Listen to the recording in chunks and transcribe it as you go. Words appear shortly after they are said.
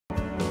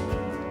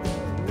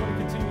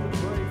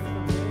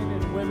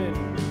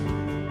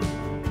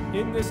women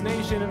in this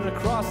nation and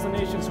across the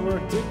nations who are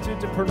addicted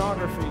to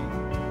pornography.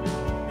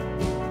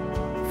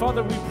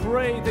 Father, we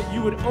pray that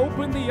you would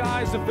open the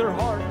eyes of their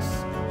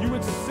hearts. You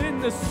would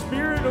send the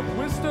spirit of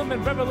wisdom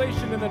and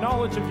revelation and the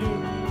knowledge of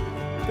you.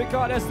 That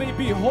God, as they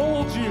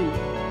behold you,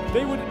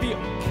 they would be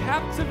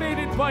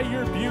captivated by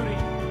your beauty.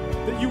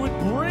 That you would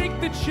break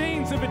the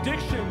chains of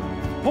addiction.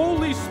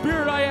 Holy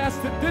Spirit, I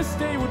ask that this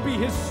day would be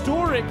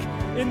historic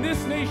in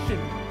this nation.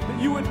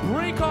 That you would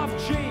break off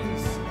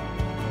chains.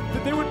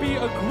 That there would be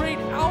a great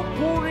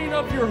outpouring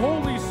of your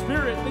Holy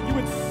Spirit. That you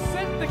would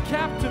set the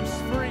captives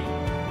free.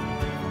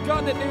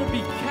 God, that they would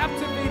be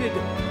captivated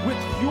with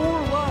your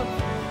love.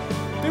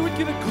 They would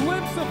get a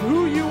glimpse of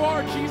who you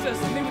are, Jesus,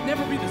 and they would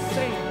never be the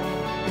same.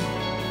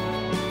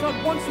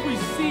 God, once we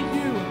see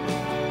you,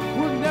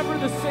 we're never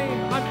the same.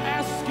 I'm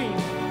asking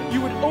that you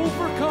would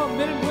overcome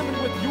men and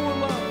women with your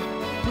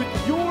love,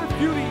 with your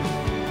beauty.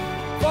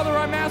 Father,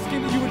 I'm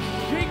asking that you would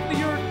shake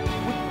the earth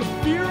with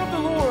the fear of the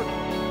Lord,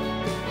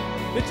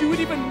 that you would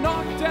even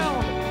knock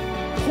down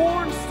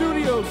porn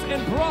studios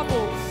and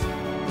brothels,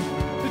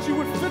 that you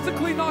would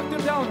physically knock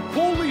them down.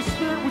 Holy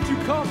Spirit, would you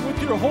come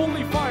with your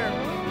holy fire?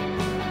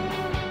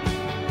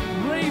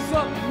 Raise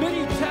up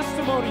many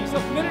testimonies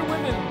of men and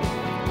women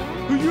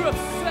who you have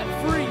set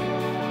free.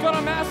 God,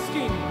 I'm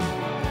asking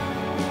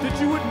that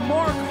you would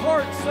mark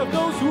hearts of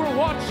those who are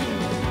watching,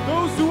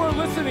 those who are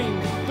listening,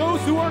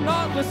 those who are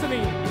not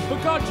listening.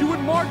 But God, you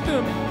would mark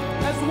them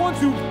as ones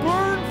who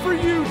burn for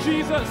you,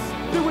 Jesus.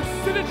 They would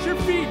sit at your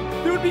feet.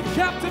 They would be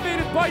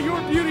captivated by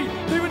your beauty.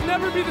 They would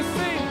never be the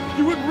same.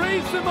 You would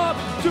raise them up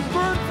to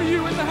burn for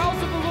you in the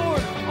house of the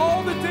Lord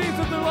all the days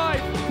of their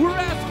life. We're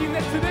asking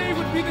that today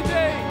would be the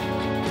day.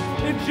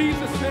 In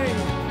Jesus' name.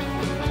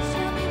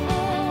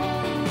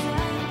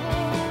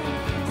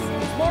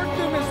 Mark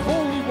them as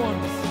holy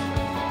ones.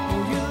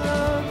 Oh, your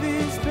love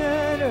is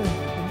better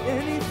than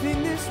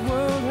anything this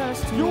world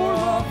has to offer. Your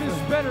love is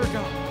better,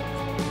 God.